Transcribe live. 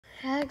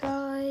Hey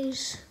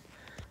guys,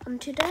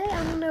 today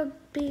I'm gonna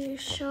be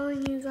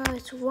showing you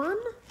guys one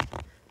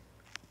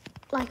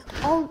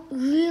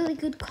really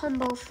good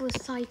combo for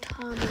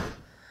Saitama.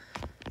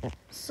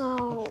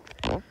 So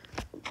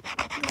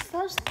the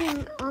first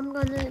thing I'm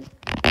gonna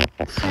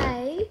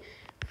say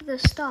for the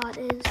start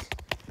is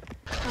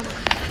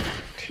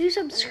 2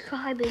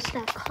 subscribers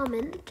that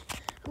comment,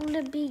 I'm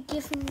gonna be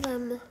giving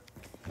them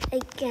a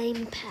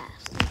game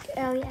pass, like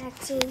early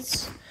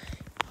access,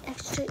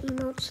 extra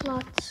emote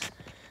slots,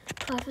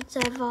 private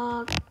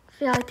server,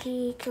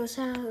 VIP, kill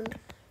sound,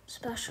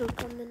 special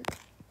comment.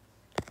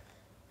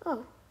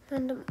 Oh,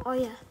 random. Oh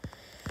yeah.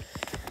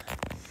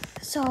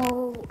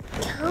 So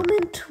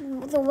comment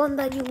the one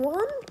that you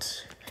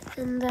want,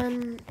 and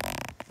then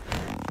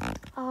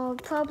I'll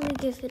probably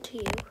give it to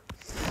you.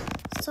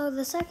 So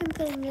the second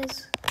thing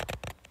is,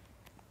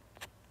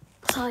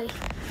 there's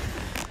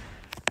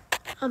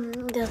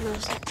no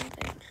second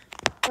thing.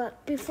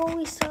 But before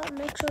we start,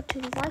 make sure to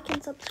like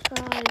and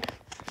subscribe.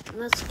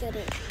 Let's get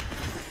it.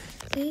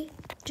 3,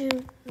 2,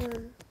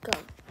 1, go.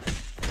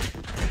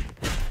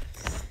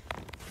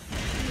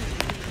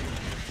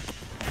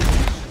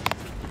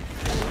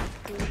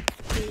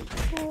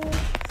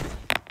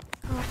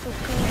 Half a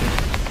go.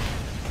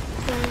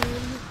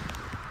 Down.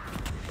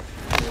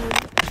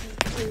 1,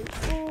 2, 3,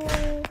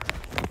 4.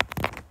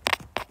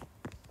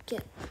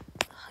 Get.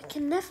 I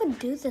can never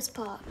do this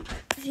part.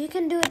 If you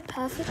can do it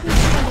perfectly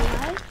straight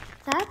away,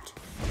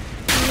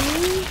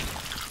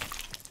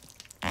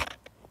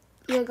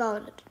 you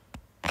got it.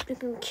 You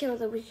can kill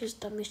the weakest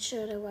dummy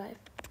straight away.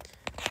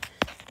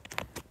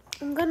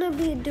 I'm gonna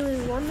be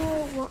doing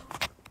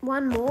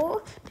one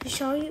more to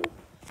show you.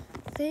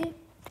 3,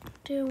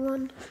 2,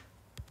 1,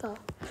 go.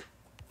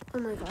 Oh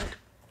my god.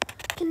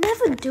 I can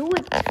never do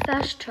it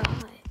first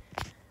try.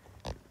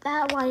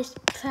 That way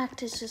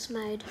practice is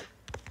made.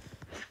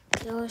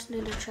 You always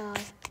need to try.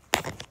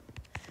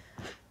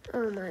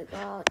 Oh my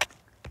god.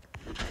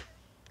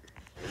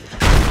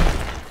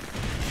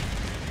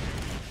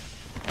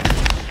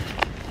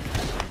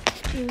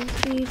 2,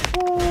 3,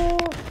 4.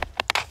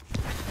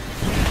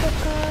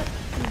 Uppercut,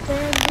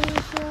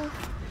 bamboozle,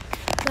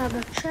 grab a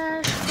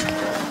trash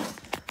can,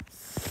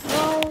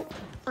 throw.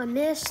 I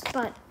missed,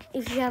 but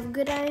if you have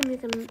good aim, you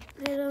can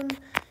hit him.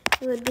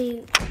 It would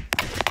be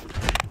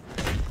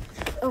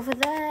over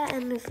there,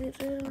 and if you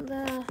do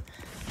there,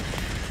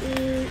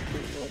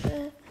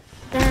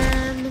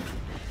 then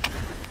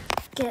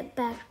get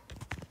back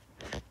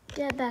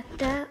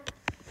down.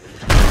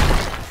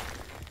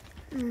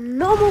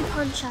 Normal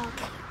punch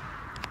out.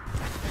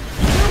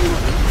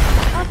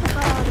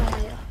 Uppercut out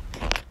of here.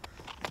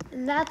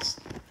 And that's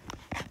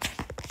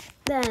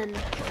then.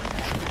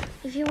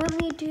 If you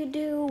want me to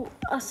do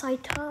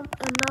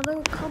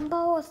another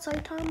combo of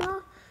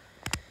Saitama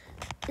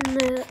in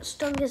the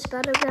strongest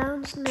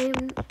battlegrounds,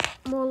 named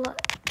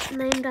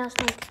as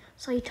like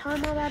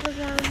Saitama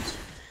battlegrounds,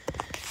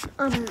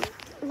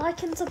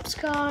 like and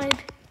subscribe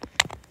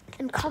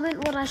and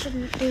comment what I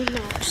should do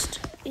next.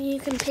 You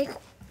can pick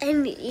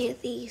any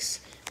of these.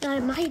 And I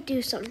might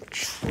do some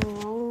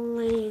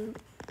trolling,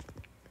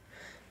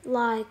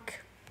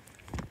 like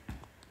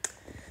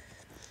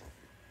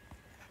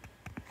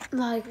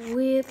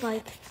weird,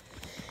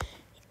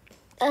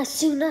 as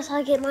soon as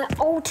I get my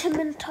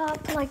ultimate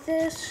up like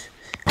this,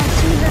 as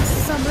soon as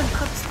someone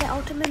cuts the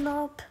ultimate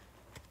up,